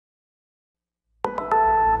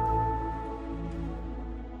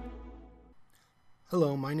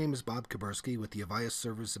Hello, my name is Bob Kuberski with the Avaya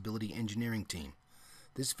Serviceability Engineering team.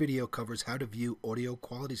 This video covers how to view audio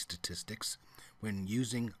quality statistics when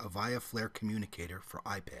using Avaya Flare Communicator for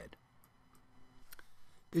iPad.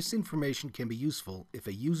 This information can be useful if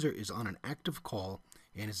a user is on an active call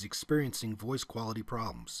and is experiencing voice quality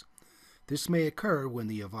problems. This may occur when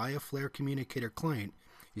the Avaya Flare Communicator client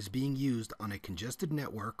is being used on a congested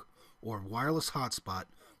network or wireless hotspot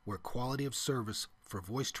where quality of service for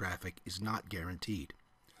voice traffic is not guaranteed.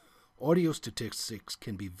 Audio statistics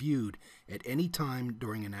can be viewed at any time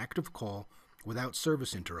during an active call without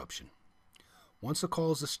service interruption. Once a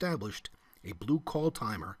call is established, a blue call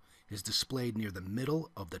timer is displayed near the middle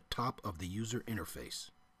of the top of the user interface.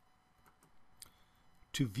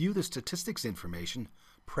 To view the statistics information,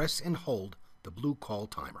 press and hold the blue call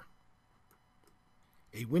timer.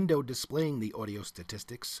 A window displaying the audio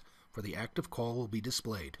statistics for the active call will be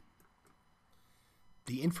displayed.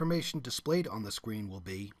 The information displayed on the screen will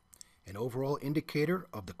be an overall indicator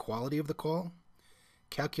of the quality of the call,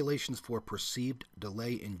 calculations for perceived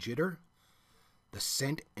delay and jitter, the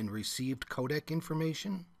sent and received codec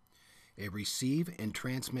information, a receive and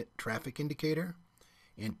transmit traffic indicator,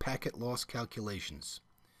 and packet loss calculations.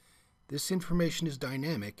 This information is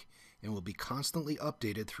dynamic and will be constantly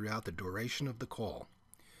updated throughout the duration of the call.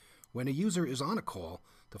 When a user is on a call,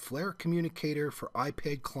 the Flare Communicator for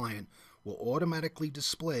iPad client will automatically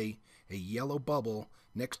display a yellow bubble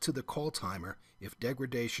next to the call timer if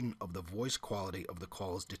degradation of the voice quality of the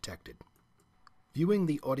call is detected. Viewing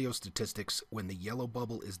the audio statistics when the yellow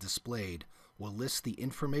bubble is displayed will list the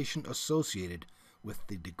information associated with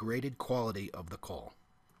the degraded quality of the call.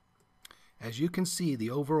 As you can see,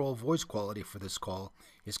 the overall voice quality for this call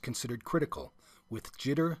is considered critical, with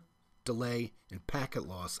jitter, delay, and packet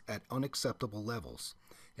loss at unacceptable levels.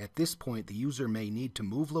 At this point, the user may need to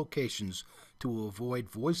move locations to avoid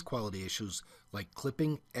voice quality issues like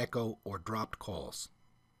clipping, echo, or dropped calls.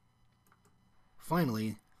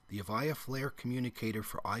 Finally, the Avaya Flare Communicator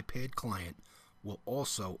for iPad client will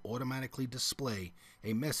also automatically display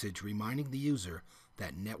a message reminding the user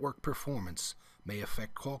that network performance may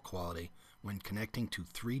affect call quality when connecting to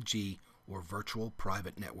 3G or virtual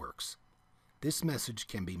private networks. This message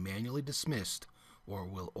can be manually dismissed or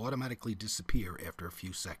will automatically disappear after a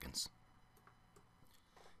few seconds.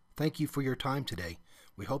 Thank you for your time today.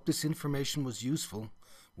 We hope this information was useful.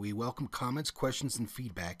 We welcome comments, questions, and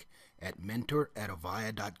feedback at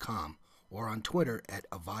mentor@avaya.com or on Twitter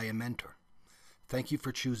 @AvayaMentor. Thank you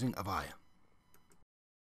for choosing Avaya.